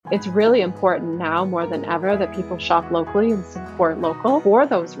It's really important now more than ever that people shop locally and support local for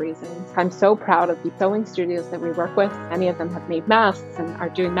those reasons. I'm so proud of the sewing studios that we work with. Many of them have made masks and are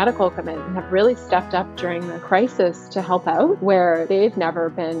doing medical equipment and have really stepped up during the crisis to help out where they've never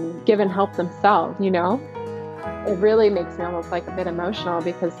been given help themselves, you know? It really makes me almost like a bit emotional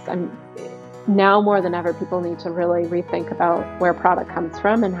because now more than ever, people need to really rethink about where product comes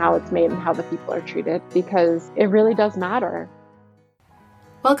from and how it's made and how the people are treated because it really does matter.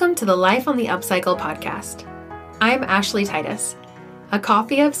 Welcome to the Life on the Upcycle podcast. I'm Ashley Titus, a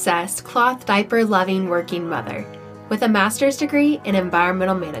coffee-obsessed, cloth diaper-loving working mother with a master's degree in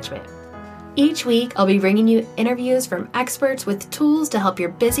environmental management. Each week, I'll be bringing you interviews from experts with tools to help your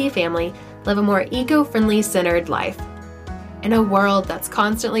busy family live a more eco-friendly centered life. In a world that's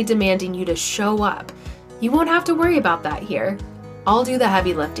constantly demanding you to show up, you won't have to worry about that here. I'll do the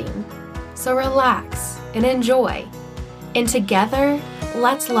heavy lifting. So relax and enjoy. And together,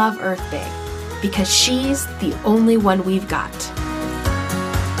 let's love Earth big, because she's the only one we've got.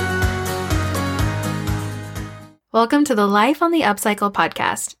 Welcome to the Life on the Upcycle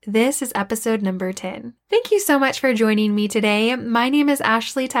podcast. This is episode number 10. Thank you so much for joining me today. My name is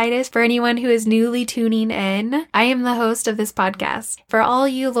Ashley Titus. For anyone who is newly tuning in, I am the host of this podcast. For all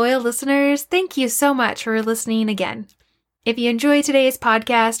you loyal listeners, thank you so much for listening again. If you enjoy today's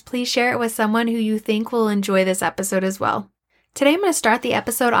podcast, please share it with someone who you think will enjoy this episode as well. Today, I'm going to start the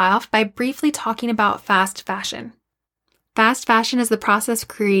episode off by briefly talking about fast fashion. Fast fashion is the process of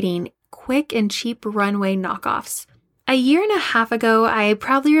creating quick and cheap runway knockoffs. A year and a half ago, I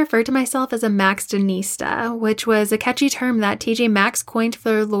proudly referred to myself as a Maxxinista, which was a catchy term that TJ Maxx coined for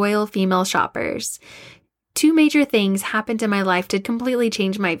their loyal female shoppers. Two major things happened in my life to completely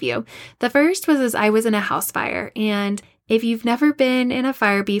change my view. The first was as I was in a house fire, and if you've never been in a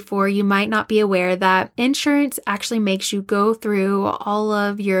fire before, you might not be aware that insurance actually makes you go through all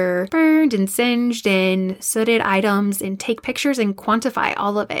of your burned and singed and sooted items and take pictures and quantify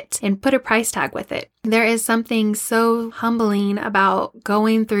all of it and put a price tag with it. There is something so humbling about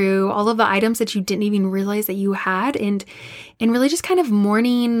going through all of the items that you didn't even realize that you had and really just kind of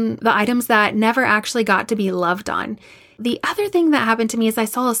mourning the items that never actually got to be loved on. The other thing that happened to me is I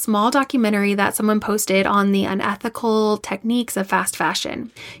saw a small documentary that someone posted on the unethical techniques of fast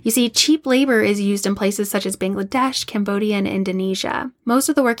fashion. You see, cheap labor is used in places such as Bangladesh, Cambodia, and Indonesia. Most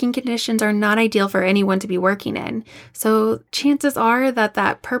of the working conditions are not ideal for anyone to be working in. So chances are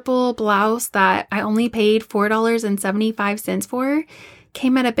that purple blouse that I only paid $4.75 for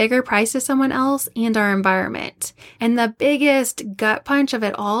came at a bigger price to someone else and our environment. And the biggest gut punch of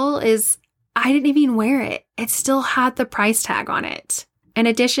it all is I didn't even wear it. It still had the price tag on it. In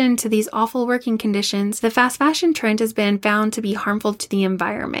addition to these awful working conditions, the fast fashion trend has been found to be harmful to the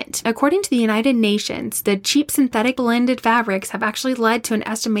environment. According to the United Nations, the cheap synthetic blended fabrics have actually led to an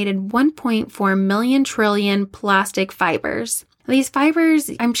estimated 1.4 million trillion plastic fibers. These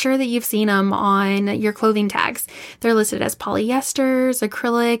fibers, I'm sure that you've seen them on your clothing tags. They're listed as polyesters,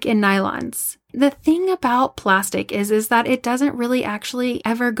 acrylic, and nylons. The thing about plastic is that it doesn't really actually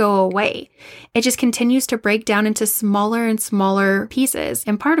ever go away. It just continues to break down into smaller and smaller pieces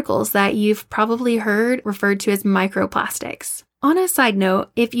and particles that you've probably heard referred to as microplastics. On a side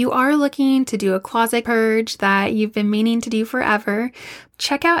note, if you are looking to do a closet purge that you've been meaning to do forever,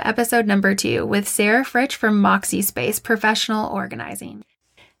 check out episode number 2 with Sarah Fritch from Moxie Space Professional Organizing.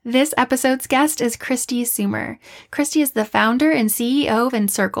 This episode's guest is Christy Sumer. Christy is the founder and CEO of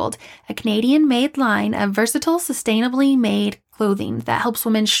Encircled, a Canadian-made line of versatile, sustainably made clothing that helps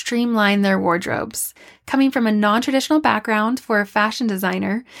women streamline their wardrobes. Coming from a non-traditional background for a fashion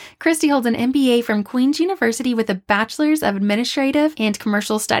designer, Christy holds an MBA from Queen's University with a Bachelor's of Administrative and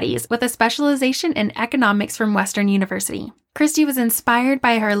Commercial Studies with a specialization in economics from Western University. Christy was inspired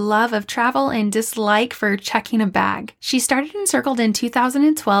by her love of travel and dislike for checking a bag. She started Encircled in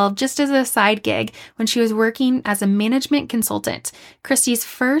 2012 just as a side gig when she was working as a management consultant. Christy's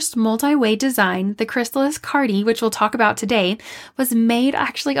first multi-way design, the Chrysalis Cardi, which we'll talk about today, was made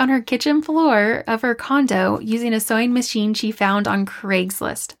actually on her kitchen floor of her condo using a sewing machine she found on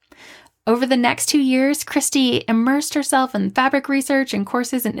Craigslist. Over the next 2 years, Christy immersed herself in fabric research and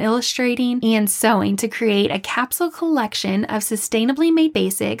courses in illustrating and sewing to create a capsule collection of sustainably made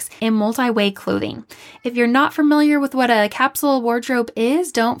basics and multi-way clothing. If you're not familiar with what a capsule wardrobe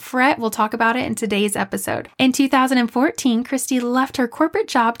is, don't fret, we'll talk about it in today's episode. In 2014, Christy left her corporate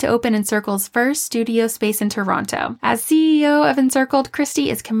job to open Encircled's first studio space in Toronto. As CEO of Encircled, Christy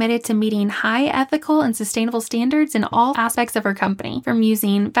is committed to meeting high ethical and sustainable standards in all aspects of her company, from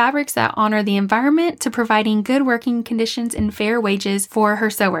using fabrics that that honor the environment to providing good working conditions and fair wages for her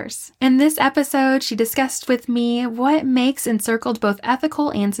sewers. In this episode, she discussed with me what makes Encircled both ethical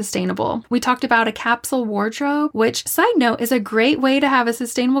and sustainable. We talked about a capsule wardrobe, which, side note, is a great way to have a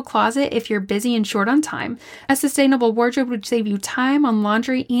sustainable closet if you're busy and short on time. A sustainable wardrobe would save you time on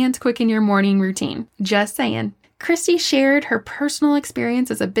laundry and quicken your morning routine. Just saying. Christy shared her personal experience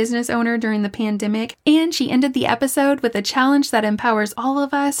as a business owner during the pandemic, and she ended the episode with a challenge that empowers all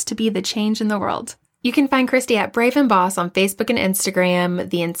of us to be the change in the world. You can find Christy at Brave and Boss on Facebook and Instagram.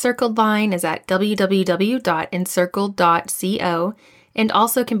 The Encircled line is at www.encircled.co. And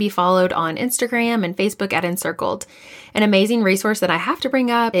also can be followed on Instagram and Facebook at Encircled. An amazing resource that I have to bring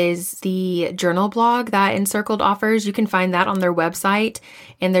up is the journal blog that Encircled offers. You can find that on their website,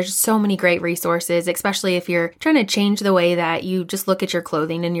 and there's so many great resources, especially if you're trying to change the way that you just look at your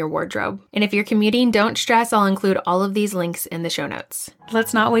clothing and your wardrobe. And if you're commuting, don't stress, I'll include all of these links in the show notes.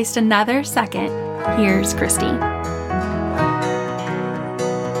 Let's not waste another second. Here's Christy.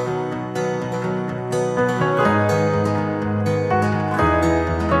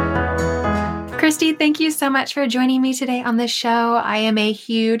 Christy, thank you so much for joining me today on the show. I am a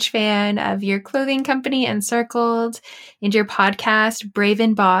huge fan of your clothing company, Encircled, and your podcast, Brave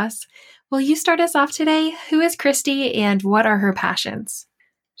and Boss. Will you start us off today? Who is Christy and what are her passions?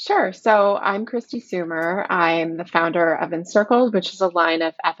 Sure. So I'm Christy Sumer. I'm the founder of Encircled, which is a line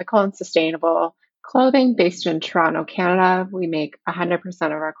of ethical and sustainable clothing based in Toronto, Canada. We make 100%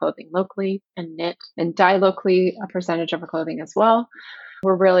 of our clothing locally and knit and dye locally a percentage of our clothing as well.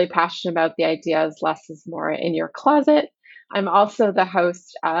 We're really passionate about the ideas less is more in your closet. I'm also the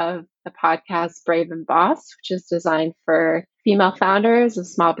host of the podcast Brave and Boss, which is designed for female founders of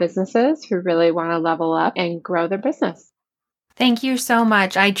small businesses who really want to level up and grow their business. Thank you so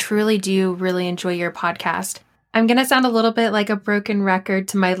much. I truly do really enjoy your podcast. I'm going to sound a little bit like a broken record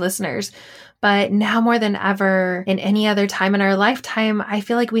to my listeners, but now more than ever in any other time in our lifetime, I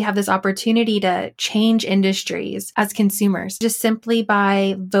feel like we have this opportunity to change industries as consumers, just simply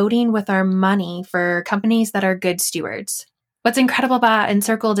by voting with our money for companies that are good stewards. What's incredible about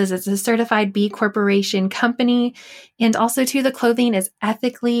Encircled is it's a certified B Corporation company, and also too, the clothing is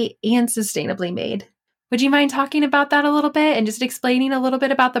ethically and sustainably made. Would you mind talking about that a little bit and just explaining a little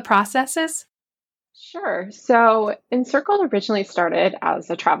bit about the processes? Sure. So Encircled originally started as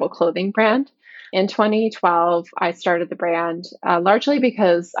a travel clothing brand. In 2012, I started the brand largely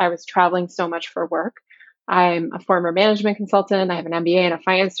because I was traveling so much for work. I'm a former management consultant. I have an MBA and a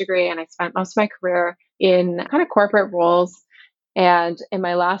finance degree, and I spent most of my career in kind of corporate roles. And in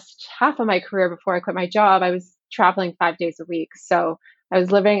my last half of my career before I quit my job, I was traveling 5 days a week. So I was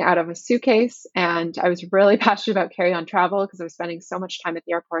living out of a suitcase, and I was really passionate about carry-on travel because I was spending so much time at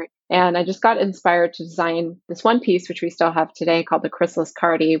the airport. And I just got inspired to design this one piece, which we still have today, called the Chrysalis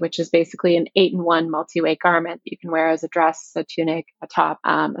Cardi, which is basically an 8-in-1 multi-weight garment you can wear as a dress, a tunic, a top,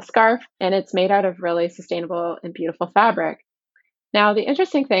 a scarf. And it's made out of really sustainable and beautiful fabric. Now, the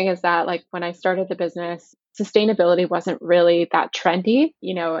interesting thing is that, like, when I started the business, sustainability wasn't really that trendy.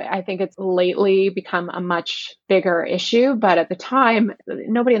 I think it's lately become a much bigger issue, but at the time,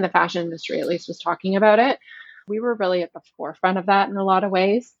 nobody in the fashion industry, at least, was talking about it. We were really at the forefront of that in a lot of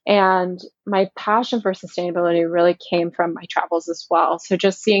ways. And my passion for sustainability really came from my travels as well. So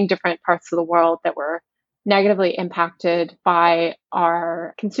just seeing different parts of the world that were negatively impacted by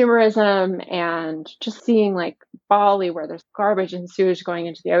our consumerism, and just seeing like Bali, where there's garbage and sewage going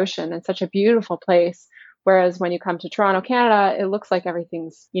into the ocean, and such a beautiful place. Whereas when you come to Toronto, Canada, it looks like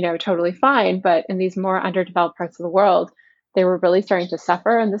everything's, totally fine. But in these more underdeveloped parts of the world, they were really starting to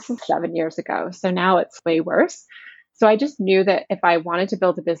suffer. And this is 7 years ago. So now it's way worse. So I just knew that if I wanted to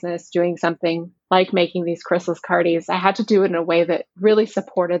build a business doing something like making these Chrysalis Cardis, I had to do it in a way that really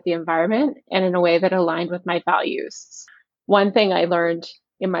supported the environment and in a way that aligned with my values. One thing I learned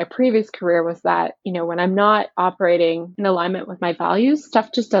in my previous career was that, when I'm not operating in alignment with my values,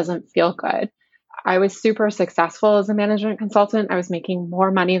 stuff just doesn't feel good. I was super successful as a management consultant. I was making more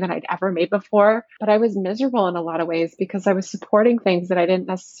money than I'd ever made before, but I was miserable in a lot of ways because I was supporting things that I didn't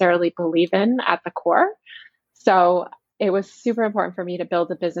necessarily believe in at the core. So it was super important for me to build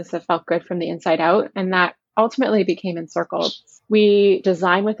a business that felt good from the inside out. And that ultimately became Encircled. We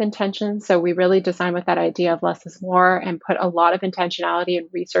design with intention. So we really design with that idea of less is more and put a lot of intentionality and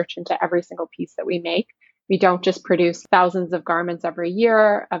research into every single piece that we make. We don't just produce thousands of garments every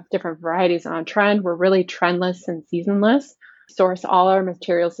year of different varieties on trend. We're really trendless and seasonless. Source all our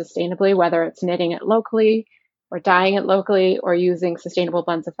materials sustainably, whether it's knitting it locally or dyeing it locally or using sustainable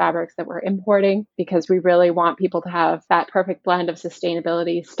blends of fabrics that we're importing, because we really want people to have that perfect blend of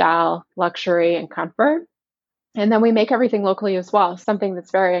sustainability, style, luxury, and comfort. And then we make everything locally as well. Something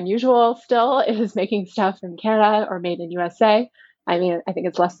that's very unusual still is making stuff in Canada or made in USA. I mean, I think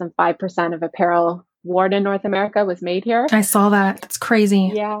it's less than 5% of apparel worn in North America was made here. I saw that. That's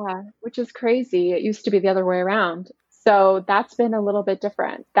crazy. Yeah, which is crazy. It used to be the other way around. So that's been a little bit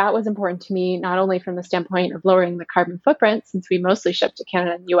different. That was important to me, not only from the standpoint of lowering the carbon footprint, since we mostly ship to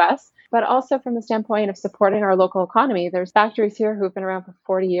Canada and US, but also from the standpoint of supporting our local economy. There's factories here who've been around for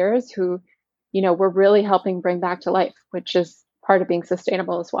 40 years who, we're really helping bring back to life, which is part of being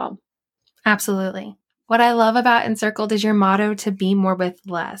sustainable as well. Absolutely. What I love about Encircled is your motto to be more with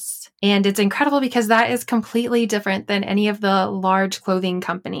less. And it's incredible because that is completely different than any of the large clothing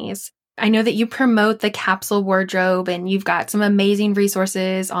companies. I know that you promote the capsule wardrobe and you've got some amazing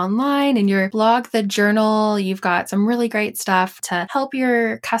resources online in your blog, The Journal. You've got some really great stuff to help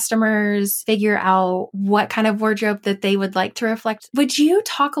your customers figure out what kind of wardrobe that they would like to reflect. Would you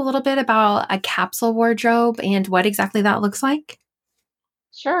talk a little bit about a capsule wardrobe and what exactly that looks like?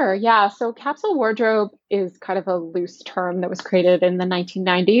 Sure. Yeah. So capsule wardrobe is kind of a loose term that was created in the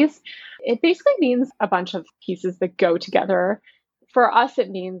 1990s. It basically means a bunch of pieces that go together. For us,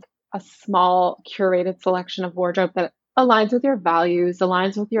 it means a small curated selection of wardrobe that aligns with your values,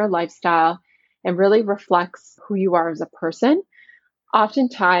 aligns with your lifestyle, and really reflects who you are as a person.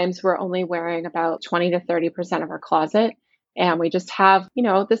 Oftentimes, we're only wearing about 20 to 30% of our closet. And we just have,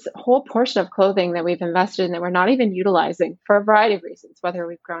 this whole portion of clothing that we've invested in that we're not even utilizing for a variety of reasons, whether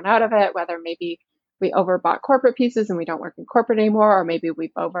we've grown out of it, whether maybe we overbought corporate pieces and we don't work in corporate anymore, or maybe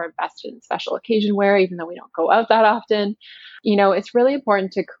we've overinvested in special occasion wear, even though we don't go out that often. It's really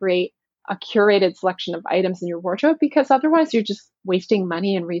important to create a curated selection of items in your wardrobe because otherwise you're just wasting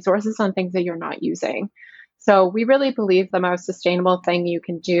money and resources on things that you're not using. So we really believe the most sustainable thing you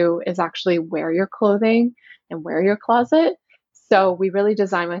can do is actually wear your clothing and wear your closet. So we really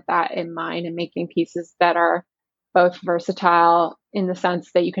design with that in mind and making pieces that are both versatile in the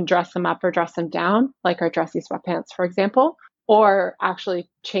sense that you can dress them up or dress them down, like our dressy sweatpants, for example, or actually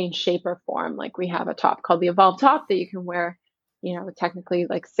change shape or form. Like we have a top called the Evolve top that you can wear, technically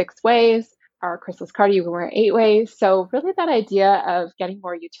like 6 ways. Our Chrysalis Cardi you can wear 8 ways. So really that idea of getting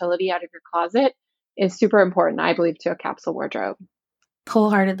more utility out of your closet is super important, I believe, to a capsule wardrobe.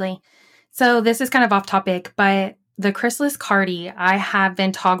 Wholeheartedly. So this is kind of off topic, but the Chrysalis Cardi, I have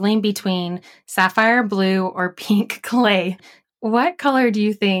been toggling between sapphire blue or pink clay. What color do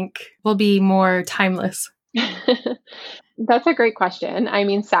you think will be more timeless? That's a great question. I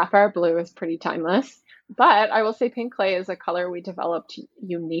mean, sapphire blue is pretty timeless, but I will say pink clay is a color we developed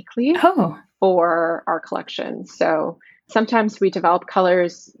uniquely for our collection. So sometimes we develop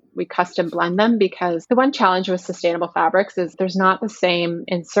colors, we custom blend them because the one challenge with sustainable fabrics is there's not the same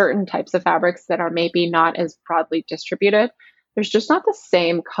in certain types of fabrics that are maybe not as broadly distributed. There's just not the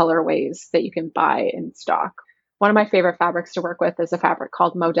same colorways that you can buy in stock. One of my favorite fabrics to work with is a fabric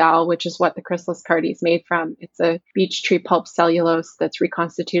called Modal, which is what the Chrysalis Cardi is made from. It's a beech tree pulp cellulose that's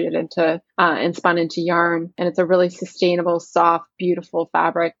reconstituted into and spun into yarn. And it's a really sustainable, soft, beautiful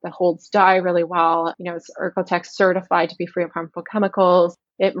fabric that holds dye really well. It's Oeko-Tex certified to be free of harmful chemicals.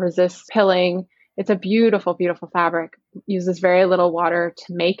 It resists pilling. It's a beautiful, beautiful fabric. It uses very little water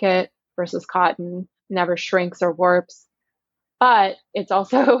to make it versus cotton. Never shrinks or warps. But it's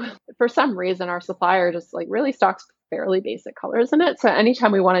also, for some reason, our supplier just really stocks fairly basic colors in it. So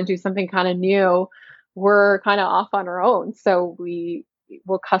anytime we want to do something kind of new, we're kind of off on our own. So we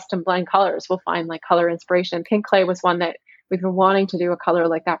will custom blend colors. We'll find color inspiration. Pink clay was one that we've been wanting to do a color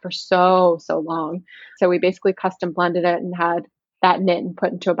like that for so long. So we basically custom blended it and had that knit and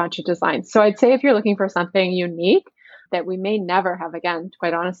put into a bunch of designs. So I'd say if you're looking for something unique that we may never have again,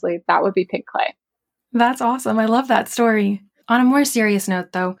 quite honestly, that would be pink clay. That's awesome. I love that story. On a more serious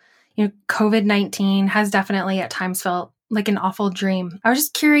note, though, COVID-19 has definitely at times felt like an awful dream. I was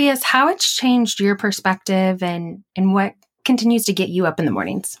just curious how it's changed your perspective and what continues to get you up in the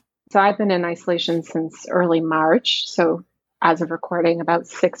mornings. So I've been in isolation since early March. So as of recording, about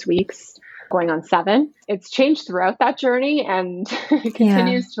 6 weeks, going on 7. It's changed throughout that journey and it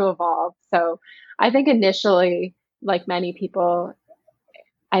continues to evolve. So I think initially, like many people,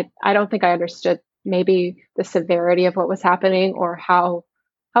 I don't think I understood maybe the severity of what was happening or how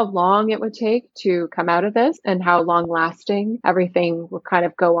long it would take to come out of this and how long lasting everything will kind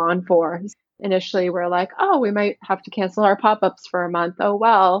of go on for. Initially, we're like, oh, we might have to cancel our pop-ups for a month. Oh,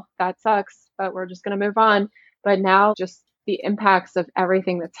 well, that sucks, but we're just going to move on. But now just the impacts of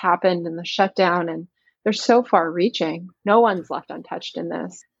everything that's happened and the shutdown, and they're so far reaching. No one's left untouched in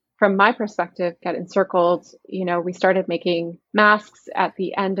this. From my perspective, at Encircled, we started making masks at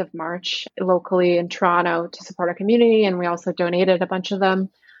the end of March locally in Toronto to support our community. And we also donated a bunch of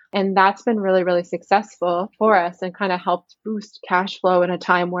them. And that's been really, really successful for us and kind of helped boost cash flow in a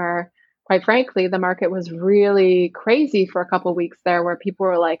time where, quite frankly, the market was really crazy for a couple of weeks there where people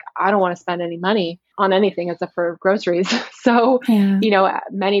were like, I don't want to spend any money on anything except for groceries. So,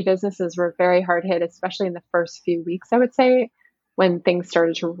 many businesses were very hard hit, especially in the first few weeks, I would say, when things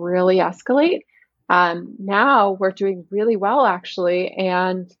started to really escalate. Now we're doing really well, actually,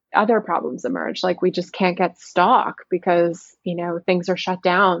 and other problems emerge. Like we just can't get stock because, things are shut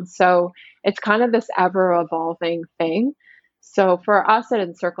down. So it's kind of this ever evolving thing. So for us at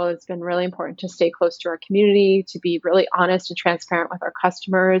Encircle, it's been really important to stay close to our community, to be really honest and transparent with our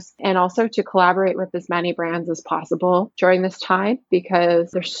customers, and also to collaborate with as many brands as possible during this time,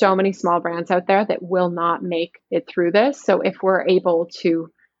 because there's so many small brands out there that will not make it through this. So if we're able to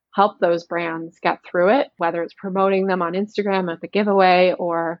help those brands get through it, whether it's promoting them on Instagram at the giveaway,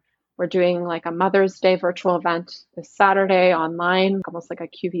 or we're doing like a Mother's Day virtual event this Saturday online, almost like a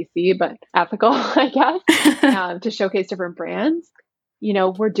QVC, but ethical, I guess, to showcase different brands.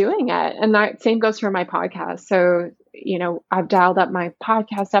 We're doing it. And that same goes for my podcast. So, I've dialed up my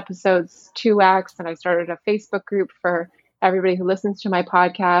podcast episodes 2x, and I started a Facebook group for everybody who listens to my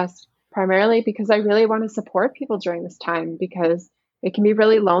podcast, primarily because I really want to support people during this time, because it can be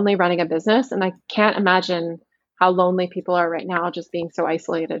really lonely running a business. And I can't imagine how lonely people are right now, just being so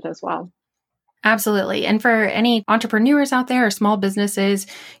isolated as well. Absolutely. And for any entrepreneurs out there or small businesses,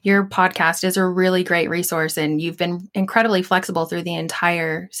 your podcast is a really great resource, and you've been incredibly flexible through the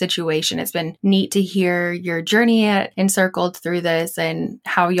entire situation. It's been neat to hear your journey at Encircled through this and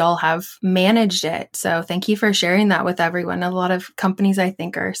how y'all have managed it. So thank you for sharing that with everyone. A lot of companies, I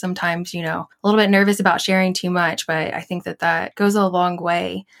think, are sometimes, a little bit nervous about sharing too much, but I think that goes a long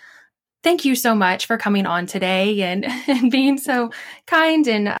way. Thank you so much for coming on today and being so kind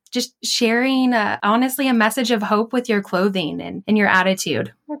and just sharing, honestly, a message of hope with your clothing and your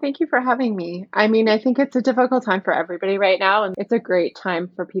attitude. Well, thank you for having me. I think it's a difficult time for everybody right now, and it's a great time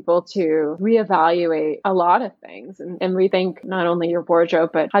for people to reevaluate a lot of things and rethink not only your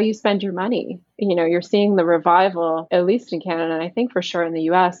wardrobe, but how you spend your money. You're seeing the revival, at least in Canada, and I think for sure in the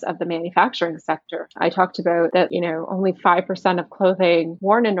US, of the manufacturing sector. I talked about that, only 5% of clothing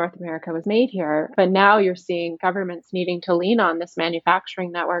worn in North America was made here. But now you're seeing governments needing to lean on this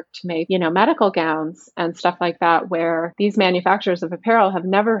manufacturing network to make, medical gowns and stuff like that, where these manufacturers of apparel have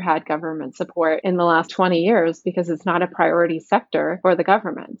never had government support in the last 20 years because it's not a priority sector for the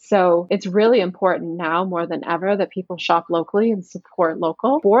government. So it's really important now more than ever that people shop locally and support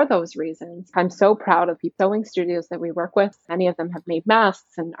local for those reasons. I'm so proud of the sewing studios that we work with. Many of them have made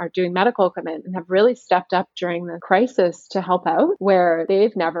masks and are doing medical equipment and have really stepped up during the crisis to help out where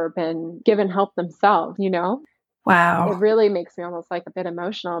they've never been given help themselves, Wow. It really makes me almost like a bit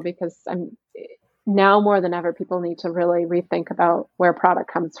emotional, because now more than ever, people need to really rethink about where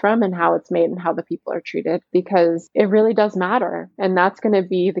product comes from and how it's made and how the people are treated, because it really does matter. And that's going to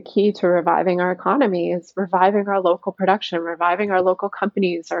be the key to reviving our economy, is reviving our local production, reviving our local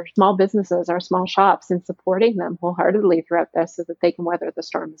companies, our small businesses, our small shops, and supporting them wholeheartedly throughout this so that they can weather the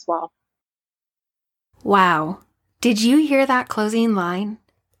storm as well. Wow. Did you hear that closing line?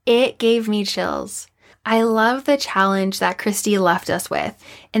 It gave me chills. I love the challenge that Christy left us with.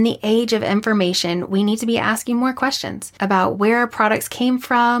 In the age of information, we need to be asking more questions about where our products came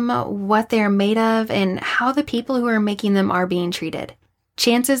from, what they're made of, and how the people who are making them are being treated.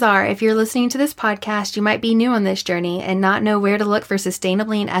 Chances are, if you're listening to this podcast, you might be new on this journey and not know where to look for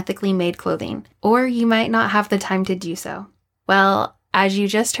sustainably and ethically made clothing, or you might not have the time to do so. Well, as you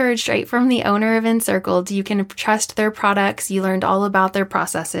just heard straight from the owner of Encircled, you can trust their products. You learned all about their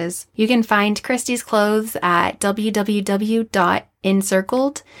processes. You can find Christy's clothes at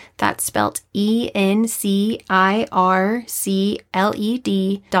www.encircled, that's spelt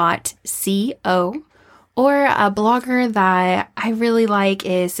ENCIRCLED.co. Or a blogger that I really like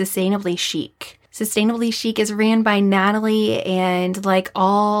is Sustainably Chic. Sustainably Chic is ran by Natalie, and like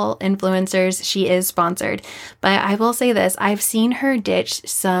all influencers, she is sponsored. But I will say this, I've seen her ditch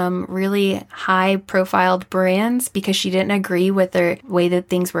some really high-profiled brands because she didn't agree with the way that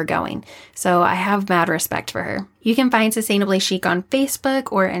things were going. So I have mad respect for her. You can find Sustainably Chic on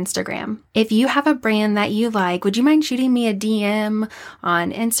Facebook or Instagram. If you have a brand that you like, would you mind shooting me a DM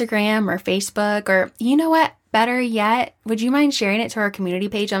on Instagram or Facebook? Or you know what? Better yet, would you mind sharing it to our community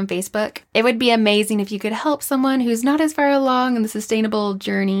page on Facebook? It would be amazing if you could help someone who's not as far along in the sustainable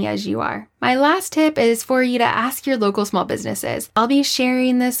journey as you are. My last tip is for you to ask your local small businesses. I'll be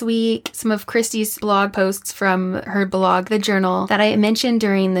sharing this week some of Christy's blog posts from her blog, The Journal, that I mentioned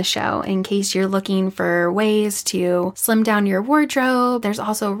during the show in case you're looking for ways to slim down your wardrobe. There's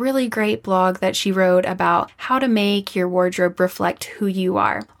also a really great blog that she wrote about how to make your wardrobe reflect who you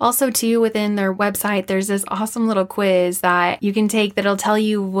are. Also, too, within their website, there's this awesome little quiz that you can take that'll tell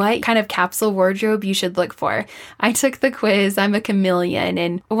you what kind of capsule wardrobe you should look for. I took the quiz. I'm a chameleon,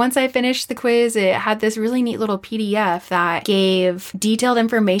 and once I finished the quiz, it had this really neat little PDF that gave detailed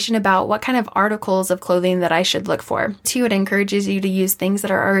information about what kind of articles of clothing that I should look for. Too, it encourages you to use things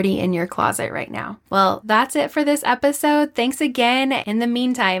that are already in your closet right now. Well, that's it for this episode. Thanks again. In the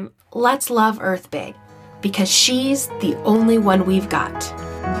meantime, let's love Earth big, because she's the only one we've got.